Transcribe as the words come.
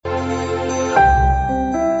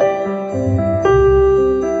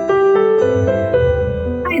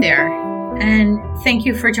Thank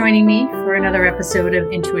you for joining me for another episode of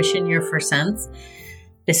Intuition, Your First Sense.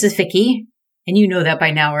 This is Vicki, and you know that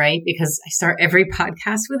by now, right? Because I start every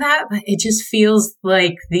podcast with that, but it just feels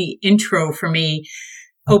like the intro for me,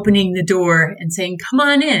 opening the door and saying, come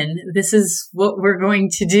on in. This is what we're going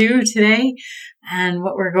to do today and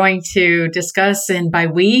what we're going to discuss. And by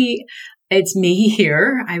we, it's me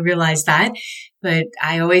here. I realize that, but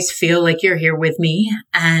I always feel like you're here with me.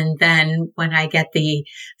 And then when I get the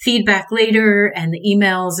feedback later and the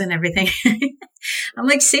emails and everything, I'm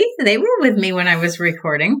like, see, they were with me when I was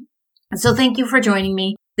recording. So thank you for joining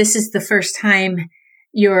me. This is the first time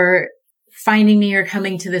you're finding me or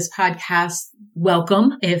coming to this podcast.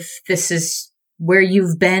 Welcome. If this is where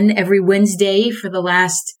you've been every Wednesday for the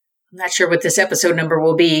last, I'm not sure what this episode number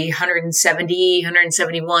will be, 170,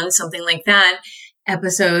 171, something like that,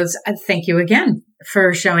 episodes. Thank you again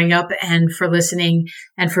for showing up and for listening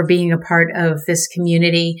and for being a part of this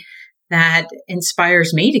community that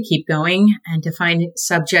inspires me to keep going and to find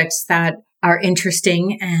subjects that are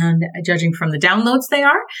interesting and judging from the downloads they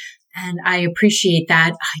are. And I appreciate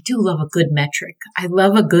that. I do love a good metric. I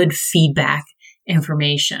love a good feedback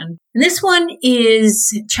information. And this one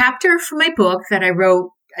is a chapter from my book that I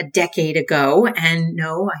wrote a decade ago. And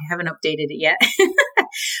no, I haven't updated it yet,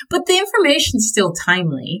 but the information's still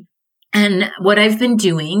timely. And what I've been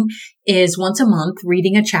doing is once a month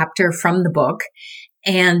reading a chapter from the book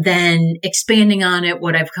and then expanding on it,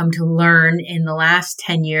 what I've come to learn in the last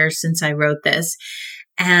 10 years since I wrote this,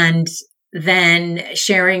 and then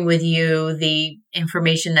sharing with you the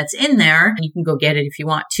information that's in there. You can go get it if you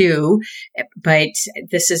want to, but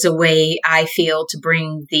this is a way I feel to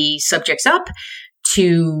bring the subjects up,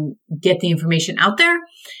 to get the information out there,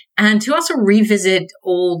 and to also revisit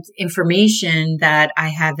old information that I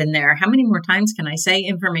have in there. How many more times can I say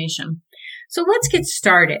information? So let's get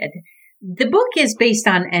started. The book is based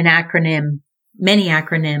on an acronym, many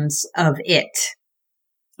acronyms of IT,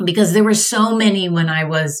 because there were so many when I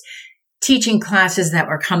was teaching classes that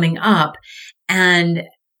were coming up, and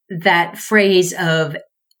that phrase of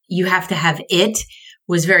you have to have it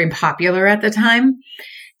was very popular at the time.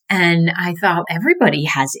 And I thought everybody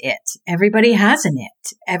has it. Everybody has an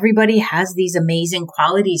it. Everybody has these amazing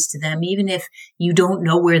qualities to them, even if you don't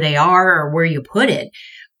know where they are or where you put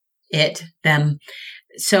them.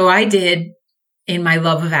 So I did, in my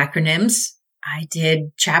love of acronyms, I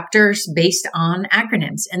did chapters based on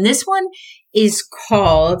acronyms. And this one is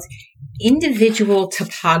called Individual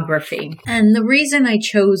Topography. And the reason I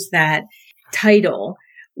chose that title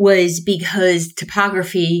was because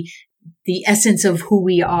topography, the essence of who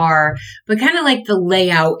we are, but kind of like the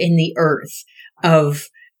layout in the earth of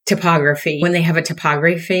topography. When they have a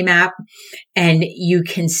topography map and you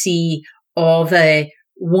can see all the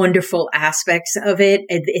wonderful aspects of it,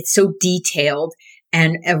 it's so detailed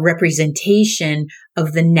and a representation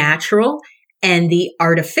of the natural and the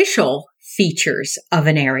artificial features of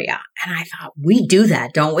an area. And I thought, we do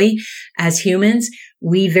that, don't we? As humans,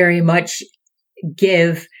 we very much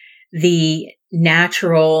give the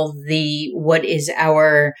natural, what is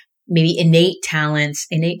our maybe innate talents,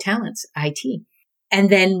 IT. And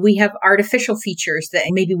then we have artificial features that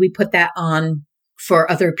maybe we put that on for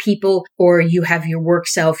other people, or you have your work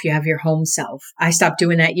self, you have your home self. I stopped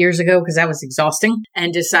doing that years ago because that was exhausting,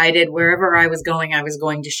 and decided wherever I was going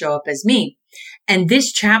to show up as me. And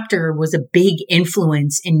this chapter was a big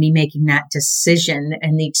influence in me making that decision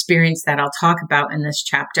and the experience that I'll talk about in this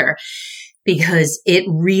chapter, because it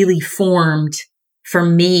really formed for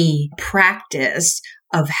me practice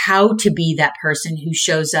of how to be that person who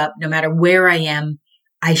shows up no matter where I am.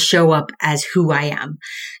 I show up as who I am.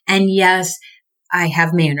 And yes, I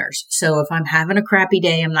have manners. So if I'm having a crappy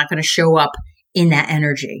day, I'm not going to show up in that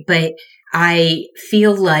energy. But I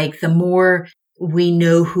feel like the more we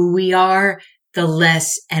know who we are, the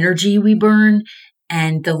less energy we burn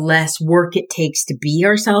and the less work it takes to be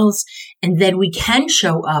ourselves. And then we can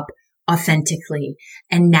show up authentically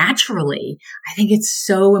and naturally. I think it's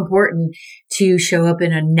so important to show up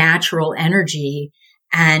in a natural energy.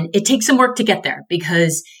 And it takes some work to get there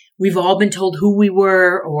because we've all been told who we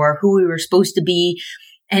were or who we were supposed to be.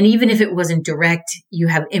 And even if it wasn't direct, you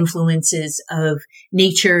have influences of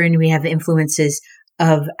nature and we have influences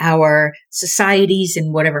of our societies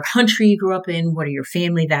and whatever country you grew up in. What are your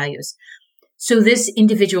family values? So this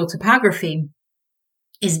individual topography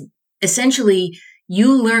is essentially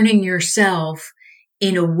you learning yourself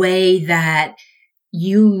in a way that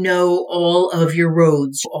you know all of your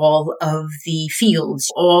roads, all of the fields,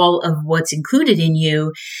 all of what's included in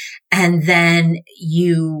you. And then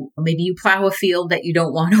maybe you plow a field that you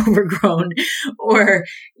don't want overgrown, or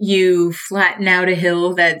you flatten out a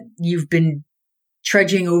hill that you've been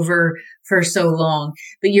trudging over for so long.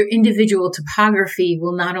 But your individual topography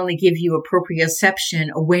will not only give you proprioception,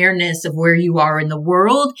 awareness of where you are in the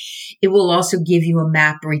world, it will also give you a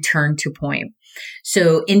map return to point.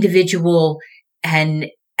 So individual, and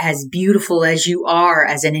as beautiful as you are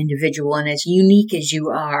as an individual and as unique as you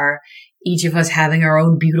are, each of us having our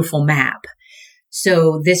own beautiful map.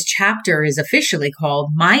 So this chapter is officially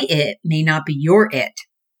called My It May Not Be Your It,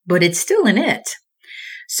 but it's still an it.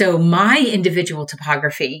 So my individual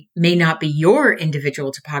topography may not be your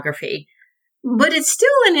individual topography, but it's still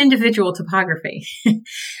an individual topography.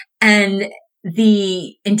 And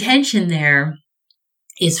the intention there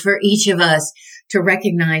is for each of us to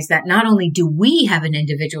recognize that not only do we have an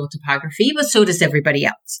individual topography, but so does everybody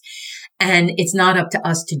else. And it's not up to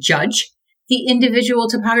us to judge the individual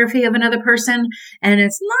topography of another person. And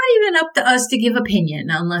it's not even up to us to give opinion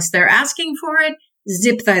unless they're asking for it.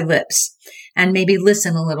 Zip thy lips and maybe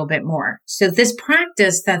listen a little bit more. So this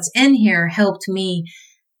practice that's in here helped me,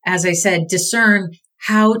 as I said, discern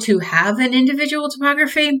how to have an individual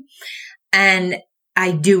topography. And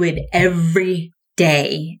I do it every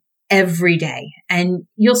day. And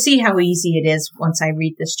you'll see how easy it is once I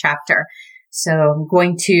read this chapter. So I'm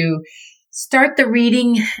going to start the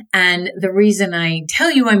reading. And the reason I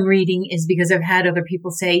tell you I'm reading is because I've had other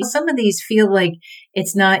people say, some of these feel like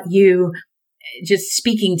it's not you just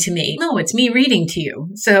speaking to me. No, it's me reading to you.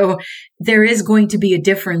 So there is going to be a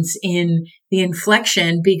difference in the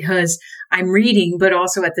inflection because I'm reading, but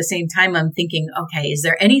also at the same time, I'm thinking, okay, is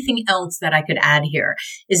there anything else that I could add here?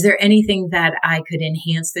 Is there anything that I could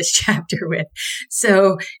enhance this chapter with?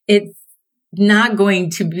 So it's not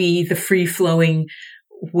going to be the free flowing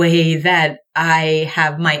way that I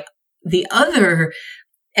have the other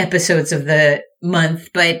episodes of the month,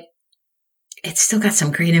 but it's still got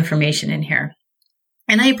some great information in here.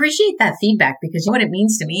 And I appreciate that feedback because what it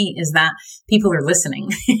means to me is that people are listening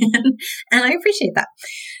and I appreciate that.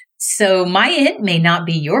 So my it may not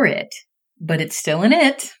be your it, but it's still an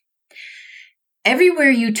it.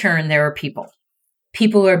 Everywhere you turn, there are people.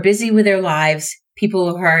 People are busy with their lives,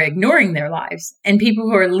 people who are ignoring their lives, and people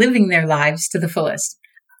who are living their lives to the fullest.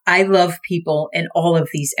 I love people in all of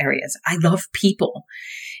these areas. I love people.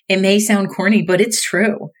 It may sound corny, but it's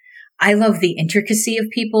true. I love the intricacy of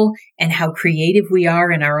people and how creative we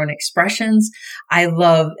are in our own expressions. I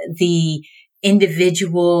love the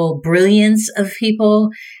individual brilliance of people.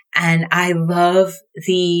 And I love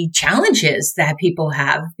the challenges that people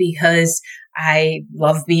have because I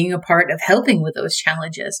love being a part of helping with those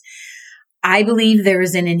challenges. I believe there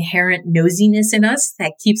is an inherent nosiness in us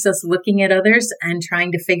that keeps us looking at others and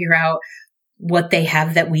trying to figure out what they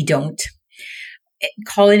have that we don't.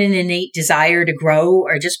 Call it an innate desire to grow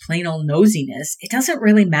or just plain old nosiness. It doesn't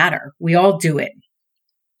really matter. We all do it.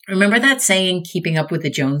 Remember that saying, keeping up with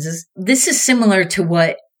the Joneses? This is similar to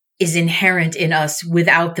what is inherent in us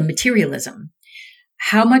without the materialism.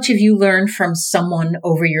 How much have you learned from someone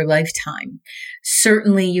over your lifetime?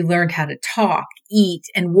 Certainly you learned how to talk, eat,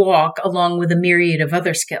 and walk along with a myriad of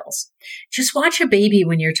other skills. Just watch a baby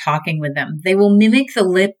when you're talking with them. They will mimic the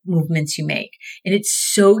lip movements you make. And it's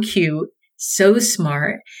so cute, so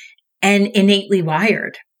smart, and innately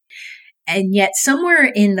wired. And yet somewhere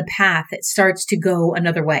in the path, it starts to go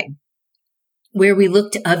another way, where we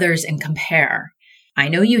look to others and compare. I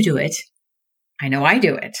know you do it. I know I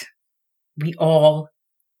do it. We all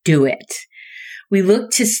do it. We look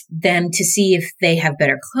to them to see if they have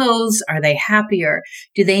better clothes. Are they happier?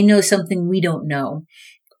 Do they know something we don't know?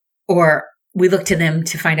 Or we look to them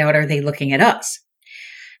to find out, are they looking at us?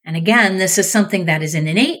 And again, this is something that is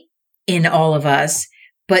innate in all of us,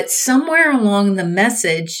 but somewhere along the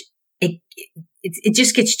message, it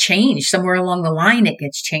just gets changed. Somewhere along the line, it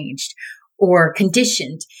gets changed or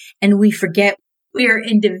conditioned. And we forget we are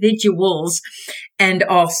individuals and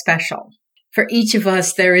all special. For each of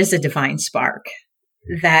us, there is a divine spark,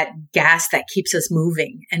 that gas that keeps us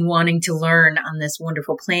moving and wanting to learn on this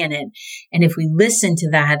wonderful planet. And if we listen to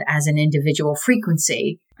that as an individual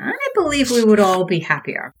frequency, I believe we would all be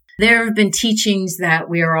happier. There have been teachings that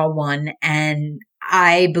we are all one, and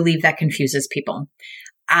I believe that confuses people.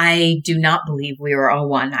 I do not believe we are all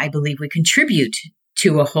one. I believe we contribute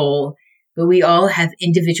to a whole, but we all have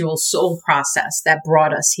individual soul process that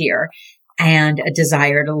brought us here and a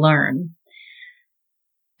desire to learn.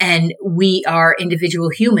 And we are individual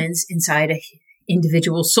humans inside an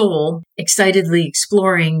individual soul, excitedly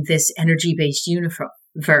exploring this energy-based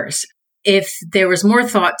universe. If there was more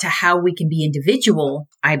thought to how we can be individual,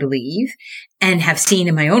 I believe, and have seen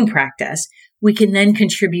in my own practice, we can then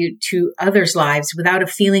contribute to others' lives without a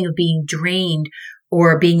feeling of being drained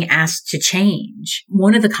or being asked to change.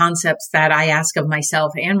 One of the concepts that I ask of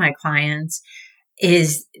myself and my clients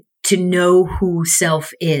is to know who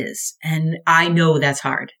self is. And I know that's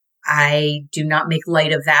hard. I do not make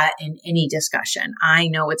light of that in any discussion. I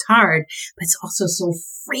know it's hard, but it's also so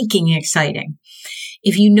freaking exciting.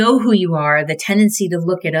 If you know who you are, the tendency to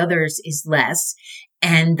look at others is less.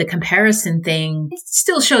 And the comparison thing, it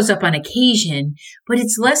still shows up on occasion, but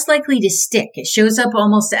it's less likely to stick. It shows up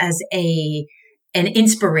almost as an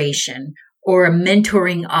inspiration or a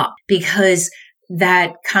mentoring up, because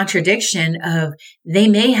that contradiction of they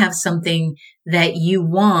may have something that you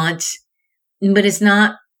want, but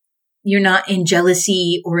you're not in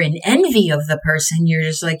jealousy or in envy of the person. You're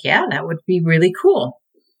just like, yeah, that would be really cool.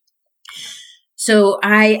 So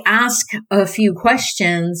I ask a few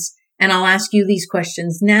questions, and I'll ask you these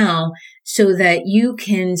questions now so that you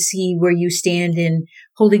can see where you stand in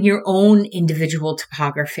holding your own individual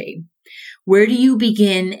topography. Where do you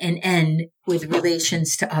begin and end with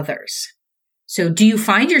relations to others? So do you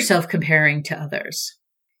find yourself comparing to others?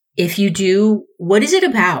 If you do, what is it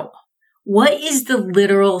about? What is the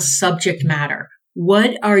literal subject matter?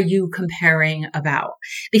 What are you comparing about?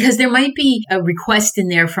 Because there might be a request in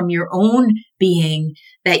there from your own being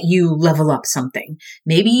that you level up something.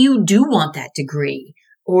 Maybe you do want that degree,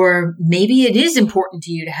 or maybe it is important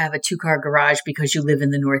to you to have a 2-car garage because you live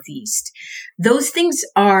in the Northeast. Those things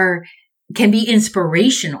can be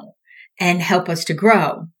inspirational and help us to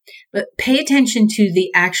grow, but pay attention to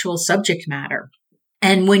the actual subject matter.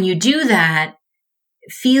 And when you do that,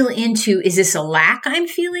 feel into, is this a lack I'm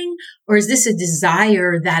feeling, or is this a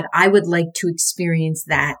desire that I would like to experience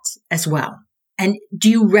that as well? And do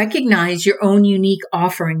you recognize your own unique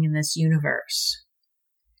offering in this universe?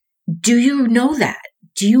 Do you know that?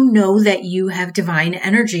 Do you know that you have divine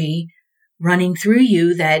energy running through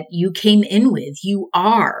you that you came in with? You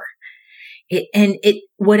are.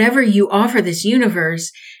 Whatever you offer this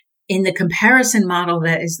universe in the comparison model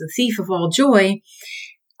that is the thief of all joy,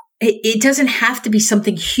 it doesn't have to be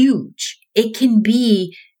something huge. It can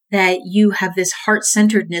be that you have this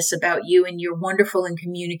heart-centeredness about you and you're wonderful in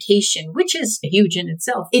communication, which is huge in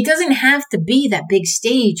itself. It doesn't have to be that big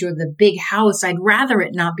stage or the big house. I'd rather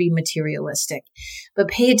it not be materialistic, but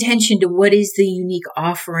pay attention to what is the unique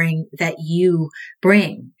offering that you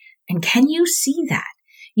bring. And can you see that?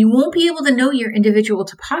 You won't be able to know your individual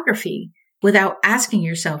topography without asking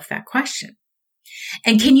yourself that question.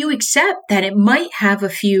 And can you accept that it might have a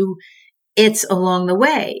few it's along the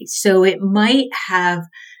way? So it might have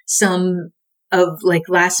some of, like,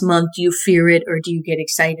 last month, do you fear it or do you get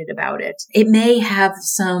excited about it? It may have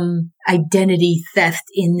some identity theft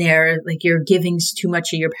in there, like you're giving too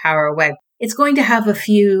much of your power away. It's going to have a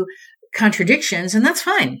few contradictions, and that's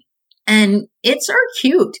fine. And it's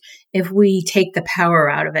cute if we take the power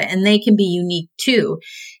out of it. And they can be unique too,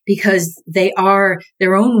 because they are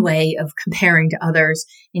their own way of comparing to others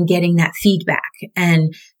and getting that feedback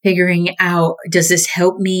and figuring out, does this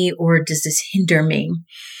help me or does this hinder me?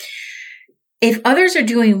 If others are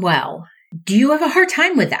doing well, do you have a hard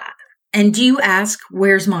time with that? And do you ask,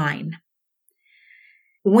 where's mine?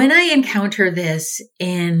 When I encounter this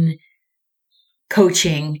in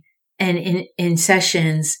coaching and in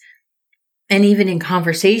sessions, and even in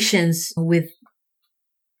conversations with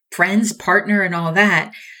friends, partner, and all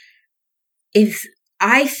that, if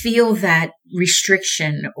I feel that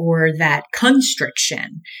restriction or that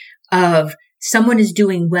constriction of someone is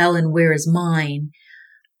doing well and where is mine,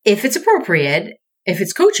 if it's appropriate, if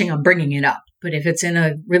it's coaching, I'm bringing it up. But if it's in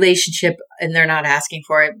a relationship and they're not asking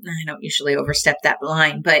for it, I don't usually overstep that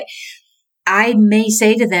line. But I may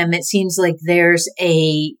say to them, it seems like there's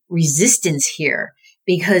a resistance here.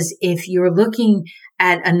 Because if you're looking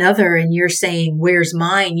at another and you're saying, where's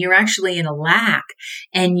mine? You're actually in a lack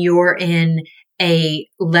and you're in a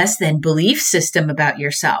less than belief system about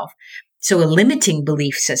yourself. So a limiting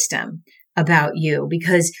belief system about you,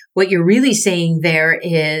 because what you're really saying there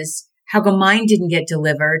is, how come mine didn't get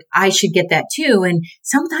delivered? I should get that too. And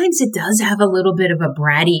sometimes it does have a little bit of a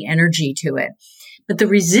bratty energy to it, but the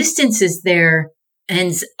resistance is there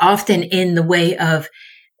and often in the way of,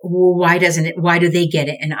 well, why do they get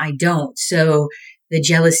it and I don't? So the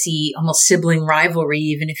jealousy, almost sibling rivalry,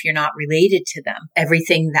 even if you're not related to them.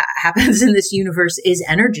 Everything that happens in this universe is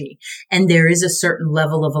energy. And there is a certain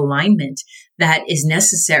level of alignment that is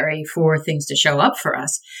necessary for things to show up for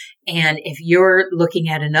us. And if you're looking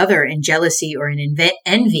at another in jealousy or in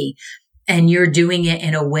envy, and you're doing it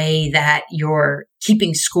in a way that you're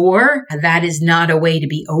keeping score, that is not a way to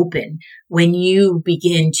be open. When you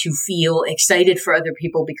begin to feel excited for other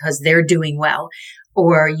people because they're doing well,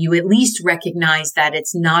 or you at least recognize that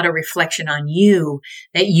it's not a reflection on you,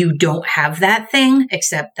 that you don't have that thing,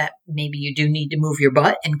 except that maybe you do need to move your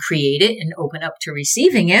butt and create it and open up to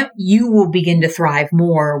receiving it, you will begin to thrive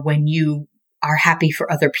more when you are happy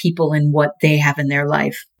for other people and what they have in their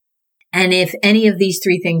life. And if any of these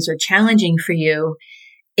three things are challenging for you,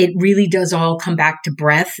 it really does all come back to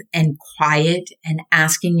breath and quiet and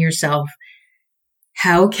asking yourself,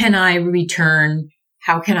 how can I return?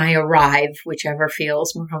 How can I arrive, whichever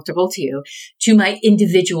feels more comfortable to you, to my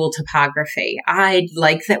individual topography? I'd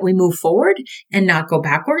like that we move forward and not go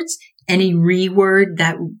backwards. Any reword,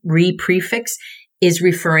 that re-prefix is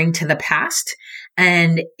referring to the past.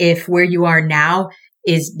 And if where you are now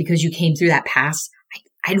is because you came through that past,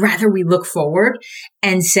 I'd rather we look forward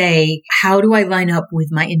and say, how do I line up with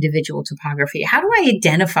my individual topography? How do I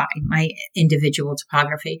identify my individual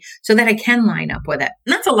topography so that I can line up with it?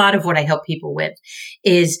 And that's a lot of what I help people with,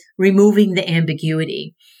 is removing the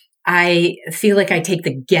ambiguity. I feel like I take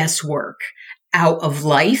the guesswork out of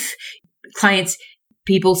life.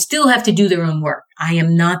 People still have to do their own work. I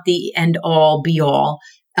am not the end all be all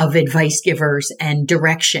of advice givers and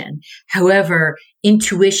direction. However,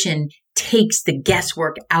 intuition takes the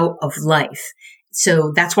guesswork out of life.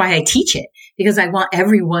 So that's why I teach it, because I want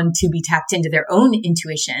everyone to be tapped into their own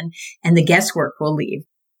intuition, and the guesswork will leave.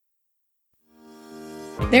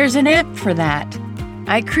 There's an app for that.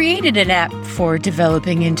 I created an app for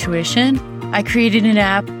developing intuition. I created an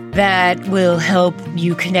app that will help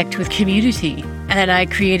you connect with community. And I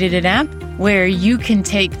created an app where you can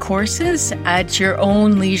take courses at your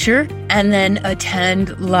own leisure and then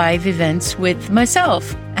attend live events with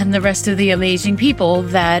myself and the rest of the amazing people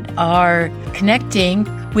that are connecting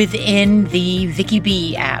within the Vicky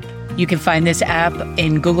B app. You can find this app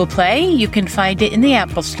in Google Play. You can find it in the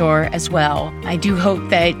Apple Store as well. I do hope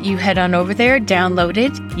that you head on over there, download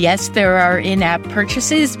it. Yes, there are in-app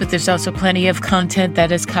purchases, but there's also plenty of content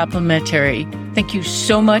that is complimentary. Thank you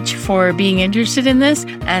so much for being interested in this,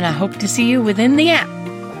 and I hope to see you within the app.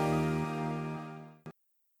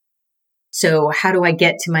 So how do I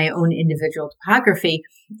get to my own individual topography?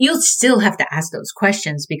 You'll still have to ask those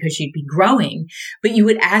questions because you'd be growing, but you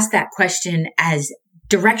would ask that question as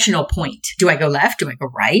directional point. Do I go left? Do I go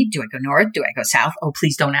right? Do I go north? Do I go south? Oh,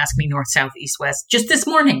 please don't ask me north, south, east, west. Just this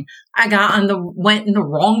morning, I went in the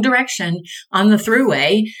wrong direction on the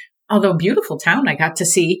thruway, although beautiful town I got to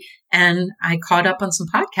see. And I caught up on some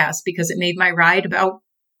podcasts because it made my ride about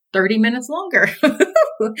 30 minutes longer.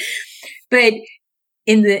 But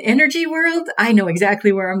in the energy world, I know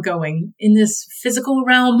exactly where I'm going. In this physical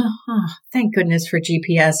realm, thank goodness for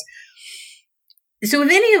GPS. So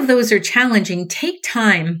if any of those are challenging, take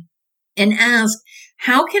time and ask,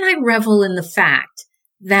 how can I revel in the fact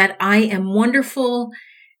that I am wonderful,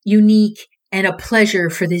 unique, and a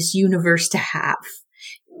pleasure for this universe to have?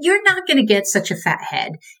 You're not going to get such a fat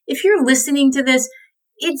head. If you're listening to this,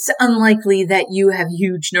 it's unlikely that you have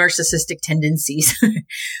huge narcissistic tendencies,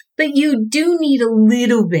 but you do need a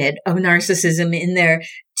little bit of narcissism in there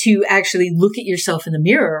to actually look at yourself in the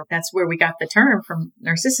mirror. That's where we got the term from,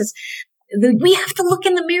 narcissist. We have to look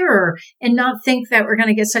in the mirror and not think that we're going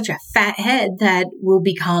to get such a fat head that will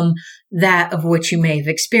become that of what you may have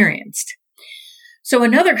experienced. So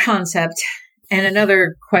another concept and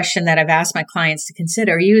another question that I've asked my clients to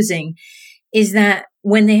consider using is that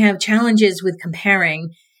when they have challenges with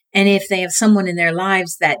comparing, and if they have someone in their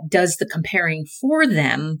lives that does the comparing for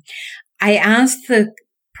them, I ask the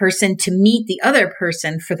person to meet the other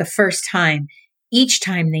person for the first time each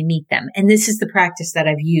time they meet them. And this is the practice that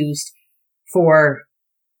I've used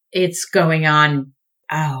it's going on,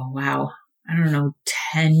 I don't know,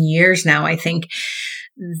 10 years now, I think,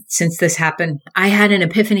 since this happened. I had an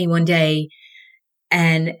epiphany one day,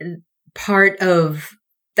 and part of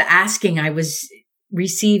the asking I was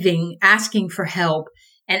asking for help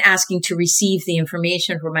and asking to receive the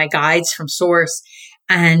information from my guides from Source.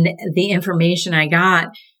 And the information I got,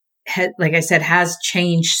 like I said, has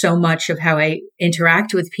changed so much of how I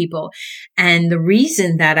interact with people. And the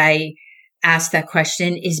reason that I asked that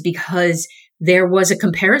question is because there was a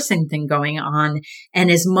comparison thing going on. And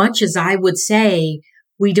as much as I would say,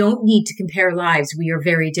 we don't need to compare lives, we are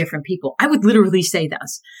very different people, I would literally say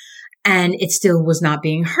this, and it still was not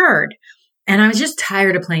being heard. And I was just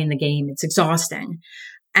tired of playing the game. It's exhausting.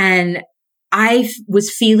 And I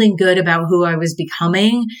was feeling good about who I was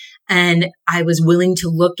becoming, and I was willing to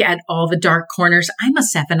look at all the dark corners. I'm a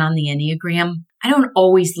 7 on the Enneagram. I don't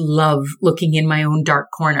always love looking in my own dark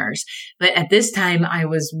corners, but at this time I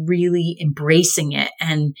was really embracing it,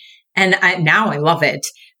 and now I love it,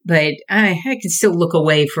 but I can still look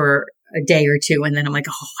away for a day or two, and then I'm like,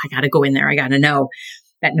 oh, I got to go in there. I got to know.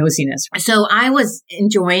 that nosiness. So I was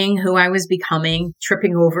enjoying who I was becoming,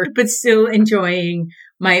 tripping over, but still enjoying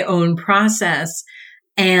my own process.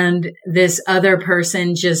 And this other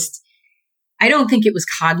person just, I don't think it was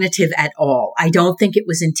cognitive at all. I don't think it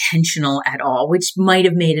was intentional at all, which might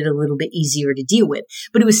have made it a little bit easier to deal with,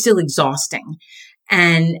 but it was still exhausting.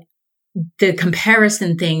 And the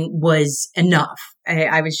comparison thing was enough.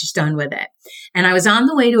 I was just done with it. And I was on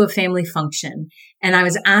the way to a family function, and I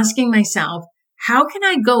was asking myself, how can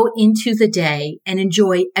I go into the day and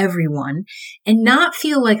enjoy everyone and not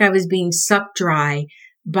feel like I was being sucked dry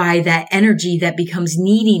by that energy that becomes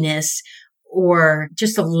neediness or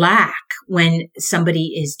just a lack when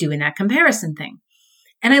somebody is doing that comparison thing?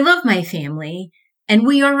 And I love my family, and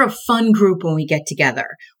we are a fun group when we get together.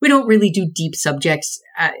 We don't really do deep subjects.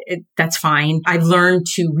 That's fine. I've learned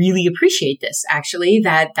to really appreciate this, actually,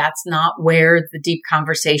 that's not where the deep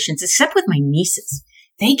conversations, except with my nieces,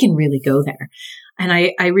 they can really go there. And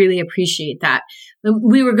I really appreciate that.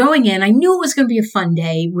 We were going in, I knew it was going to be a fun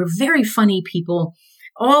day. We're very funny people,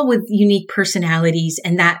 all with unique personalities,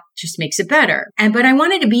 and that just makes it better. But I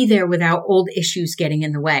wanted to be there without old issues getting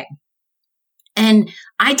in the way. And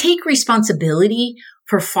I take responsibility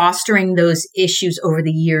for fostering those issues over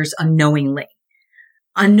the years unknowingly,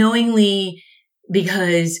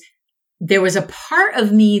 because there was a part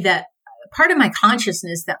of me part of my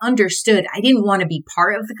consciousness that understood I didn't want to be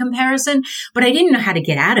part of the comparison, but I didn't know how to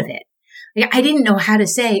get out of it. I didn't know how to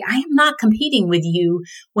say, I am not competing with you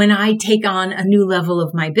when I take on a new level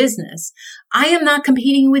of my business. I am not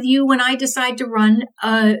competing with you when I decide to run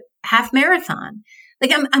a half marathon.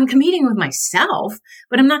 Like I'm competing with myself,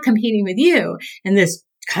 but I'm not competing with you. And this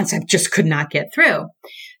concept just could not get through.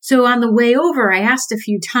 So on the way over, I asked a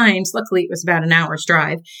few times, luckily it was about an hour's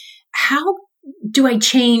drive, how do I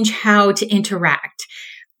change how to interact?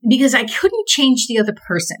 Because I couldn't change the other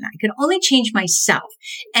person. I could only change myself.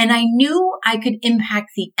 And I knew I could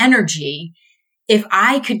impact the energy if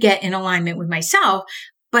I could get in alignment with myself,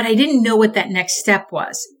 but I didn't know what that next step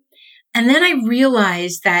was. And then I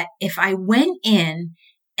realized that if I went in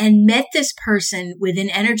and met this person with an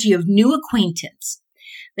energy of new acquaintance,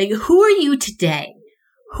 like, who are you today?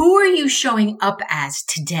 Who are you showing up as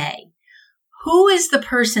today? Who is the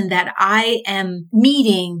person that I am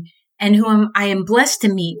meeting and who I am blessed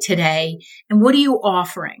to meet today? And what are you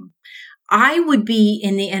offering? I would be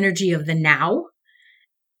in the energy of the now,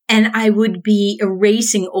 and I would be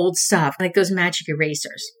erasing old stuff, like those magic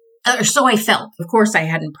erasers. Or so I felt. Of course, I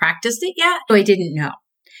hadn't practiced it yet, so I didn't know.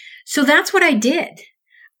 So that's what I did.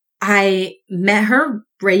 I met her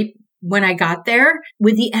right when I got there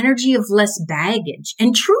with the energy of less baggage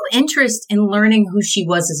and true interest in learning who she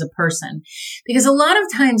was as a person. Because a lot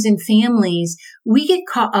of times in families, we get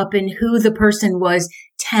caught up in who the person was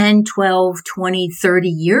 10, 12, 20, 30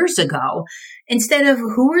 years ago, instead of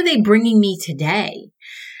who are they bringing me today?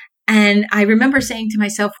 And I remember saying to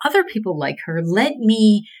myself, other people like her, let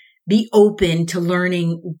me be open to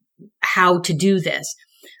learning how to do this.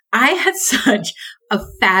 I had such a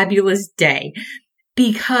fabulous day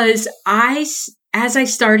because as I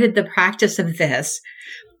started the practice of this,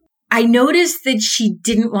 I noticed that she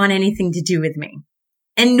didn't want anything to do with me.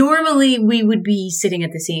 And normally we would be sitting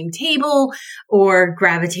at the same table or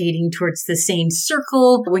gravitating towards the same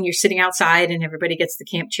circle when you're sitting outside and everybody gets the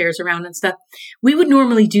camp chairs around and stuff. We would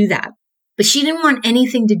normally do that. But she didn't want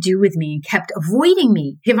anything to do with me and kept avoiding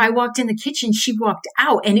me. If I walked in the kitchen, she walked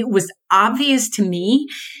out, and it was obvious to me.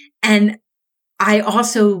 And I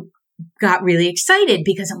also got really excited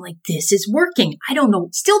because I'm like, this is working.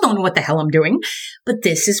 Still don't know what the hell I'm doing, but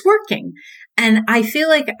this is working. And I feel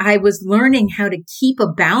like I was learning how to keep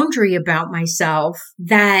a boundary about myself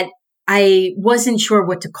that I wasn't sure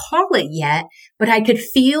what to call it yet, but I could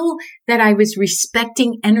feel that I was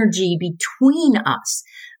respecting energy between us.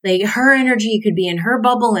 Like, her energy could be in her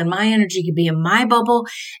bubble and my energy could be in my bubble.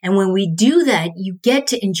 And when we do that, you get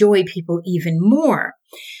to enjoy people even more.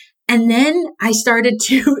 And then I started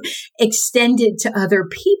to extend it to other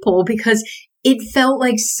people because it felt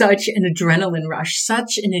like such an adrenaline rush,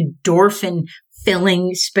 such an endorphin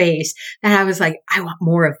filling space that I was like, I want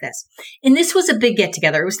more of this. And this was a big get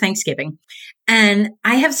together. It was Thanksgiving. And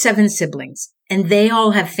I have 7 siblings and they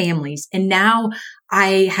all have families. And now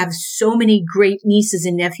I have so many great nieces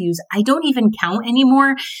and nephews. I don't even count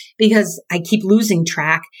anymore because I keep losing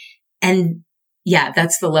track. And yeah,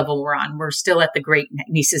 that's the level we're on. We're still at the great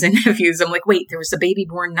nieces and nephews. I'm like, wait, there was a baby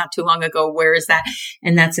born not too long ago. Where is that?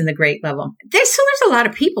 And that's in the great level. There's a lot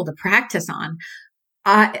of people to practice on.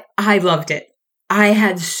 I loved it. I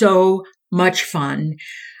had so much fun.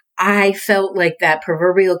 I felt like that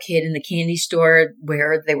proverbial kid in the candy store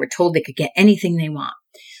where they were told they could get anything they want.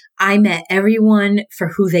 I met everyone for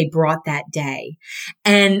who they brought that day.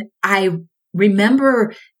 And I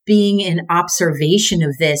remember being in observation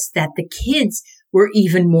of this, that the kids were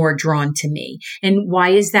even more drawn to me. And why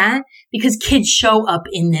is that? Because kids show up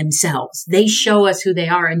in themselves. They show us who they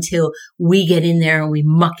are until we get in there and we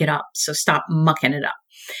muck it up. So stop mucking it up.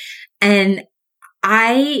 And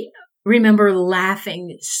I remember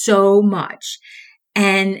laughing so much.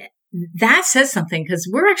 And that says something, because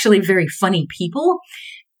we're actually very funny people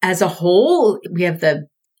as a whole. We have the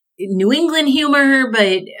New England humor,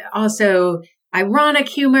 but also ironic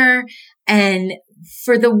humor. And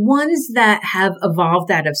for the ones that have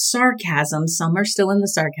evolved out of sarcasm, some are still in the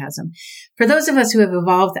sarcasm. For those of us who have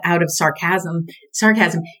evolved out of sarcasm,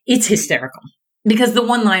 it's hysterical because the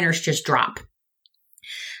one-liners just drop.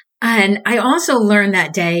 And I also learned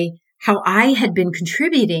that day how I had been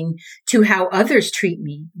contributing to how others treat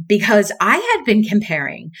me, because I had been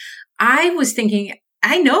comparing. I was thinking,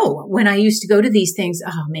 I know when I used to go to these things,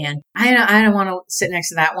 oh man, I don't want to sit next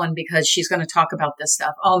to that one because she's going to talk about this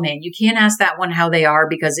stuff. Oh man, you can't ask that one how they are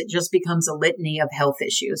because it just becomes a litany of health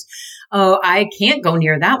issues. Oh, I can't go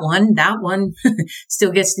near that one. That one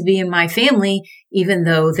still gets to be in my family, even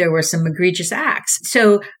though there were some egregious acts.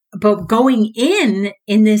 So, but going in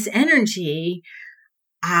this energy,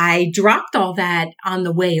 I dropped all that on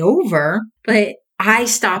the way over, but I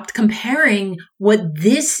stopped comparing what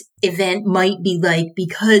this event might be like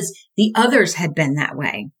because the others had been that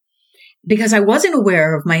way. Because I wasn't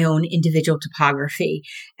aware of my own individual topography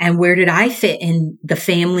and where did I fit in the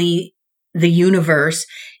family, the universe,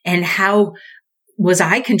 and how was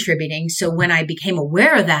I contributing? So when I became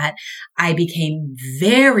aware of that, I became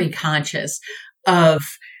very conscious of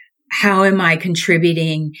how am I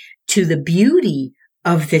contributing to the beauty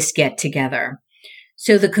of this get together.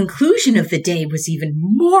 So the conclusion of the day was even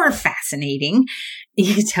more fascinating.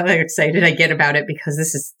 You can tell how excited I get about it because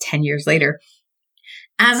this is 10 years later.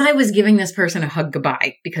 As I was giving this person a hug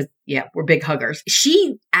goodbye, because yeah, we're big huggers,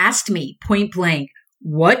 she asked me point blank,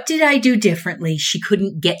 what did I do differently? She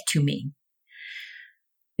couldn't get to me.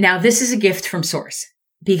 Now, this is a gift from Source,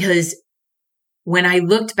 because when I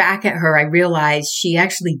looked back at her, I realized she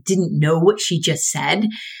actually didn't know what she just said.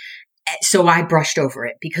 So I brushed over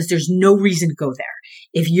it because there's no reason to go there.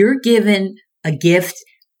 If you're given a gift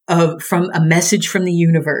from a message from the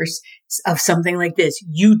universe of something like this,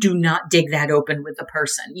 you do not dig that open with the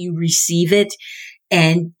person. You receive it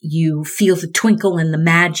and you feel the twinkle and the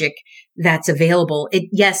magic that's available.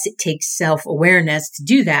 Yes, it takes self-awareness to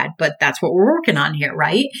do that, but that's what we're working on here,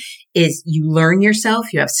 right? Is you learn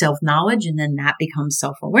yourself, you have self-knowledge, and then that becomes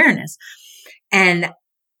self-awareness. And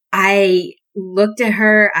I looked at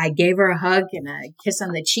her, I gave her a hug and a kiss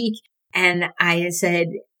on the cheek, and I said,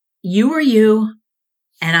 you are you,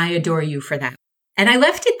 and I adore you for that. And I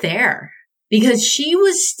left it there because she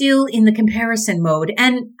was still in the comparison mode.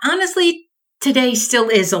 And honestly, today still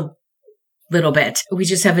is a little bit. We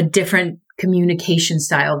just have a different communication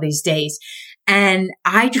style these days. And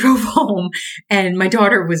I drove home and my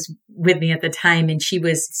daughter was with me at the time and she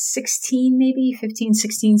was 16, maybe 15,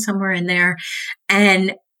 16, somewhere in there.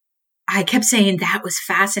 And I kept saying that was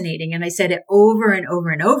fascinating. And I said it over and over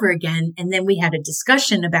and over again. And then we had a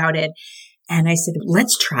discussion about it. And I said,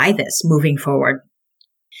 let's try this moving forward.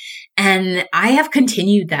 And I have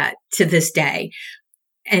continued that to this day.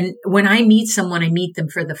 And when I meet someone, I meet them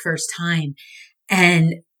for the first time.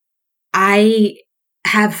 And I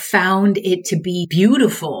have found it to be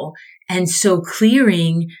beautiful and so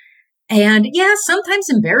clearing. And yeah, sometimes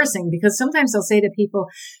embarrassing because sometimes I'll say to people,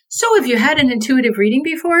 so have you had an intuitive reading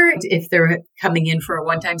before? If they're coming in for a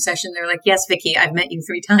one-time session, they're like, yes, Vicki, I've met you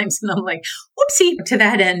 3 times. And I'm like, whoopsie. To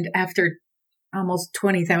that end, after almost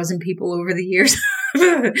 20,000 people over the years.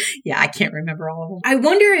 Yeah, I can't remember all of them. I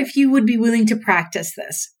wonder if you would be willing to practice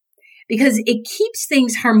this because it keeps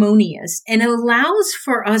things harmonious and allows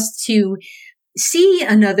for us to see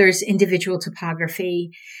another's individual topography.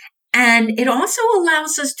 And it also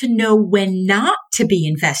allows us to know when not to be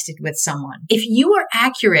invested with someone. If you are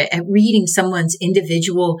accurate at reading someone's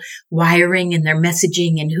individual wiring and their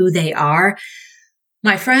messaging and who they are,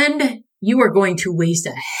 my friend, you are going to waste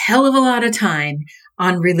a hell of a lot of time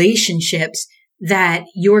on relationships that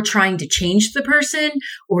you're trying to change the person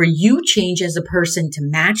or you change as a person to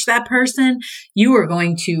match that person. You are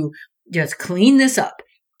going to just clean this up.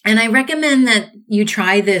 And I recommend that you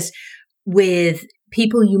try this with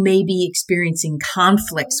people you may be experiencing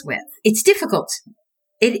conflicts with. It's difficult.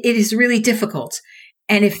 It is really difficult.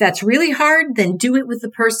 And if that's really hard, then do it with the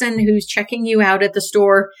person who's checking you out at the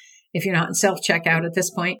store, if you're not in self-checkout at this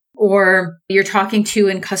point, or you're talking to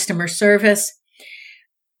in customer service.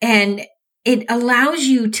 And it allows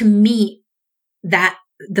you to meet that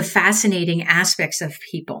the fascinating aspects of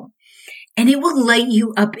people. And it will light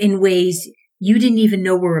you up in ways you didn't even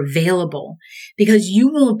know were available, because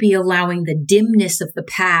you won't be allowing the dimness of the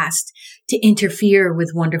past to interfere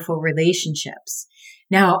with wonderful relationships.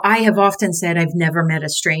 Now, I have often said I've never met a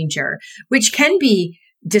stranger, which can be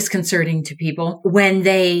disconcerting to people when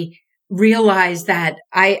they realize that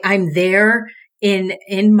I'm there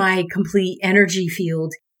in my complete energy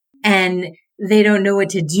field and they don't know what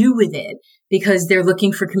to do with it because they're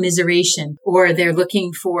looking for commiseration or they're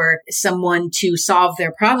looking for someone to solve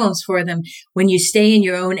their problems for them. When you stay in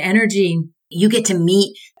your own energy, you get to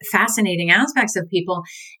meet fascinating aspects of people.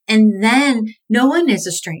 And then no one is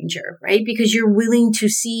a stranger, right? Because you're willing to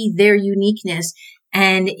see their uniqueness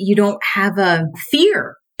and you don't have a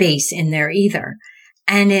fear base in there either.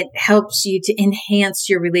 And it helps you to enhance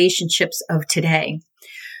your relationships of today.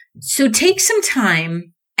 So take some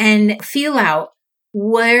time and feel out,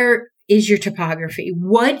 where is your topography?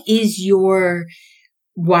 What is your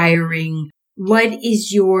wiring? What is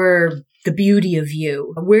the beauty of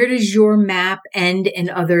you? Where does your map end and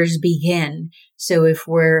others begin? So if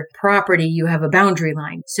we're property, you have a boundary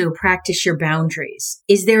line. So practice your boundaries.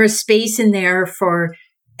 Is there a space in there for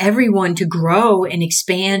everyone to grow and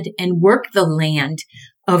expand and work the land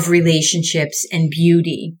of relationships and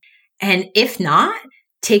beauty? And if not,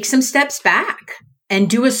 take some steps back and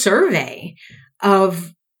do a survey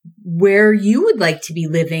of where you would like to be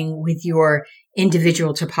living with your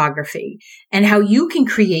individual topography and how you can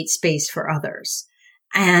create space for others.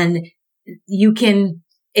 And you can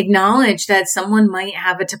acknowledge that someone might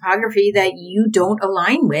have a topography that you don't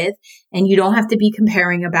align with, and you don't have to be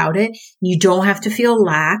comparing about it. You don't have to feel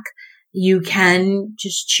lack. You can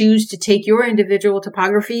just choose to take your individual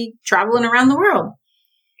topography traveling around the world.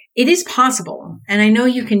 It is possible, and I know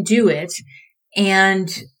you can do it. And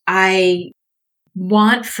I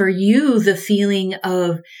want for you the feeling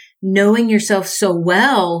of knowing yourself so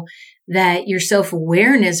well that your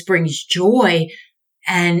self-awareness brings joy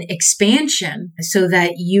and expansion so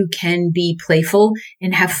that you can be playful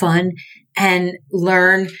and have fun and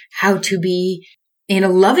learn how to be in a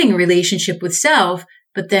loving relationship with self,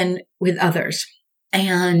 but then with others.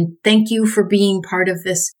 And thank you for being part of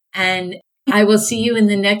this. And I will see you in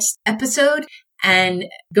the next episode, and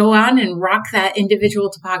go on and rock that individual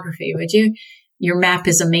topography, would you? Your map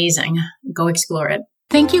is amazing. Go explore it.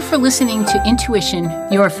 Thank you for listening to Intuition,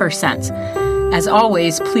 Your First Sense. As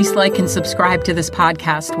always, please like and subscribe to this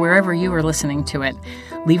podcast wherever you are listening to it.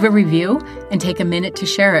 Leave a review and take a minute to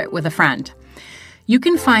share it with a friend. You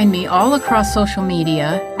can find me all across social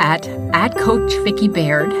media at Coach Vicki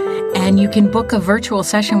Baird, and you can book a virtual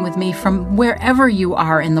session with me from wherever you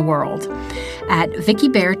are in the world at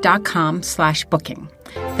vickibaird.com/booking.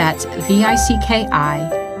 That's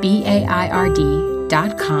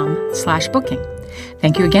VICKIBAIRD.com/booking.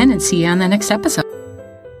 Thank you again, and see you on the next episode.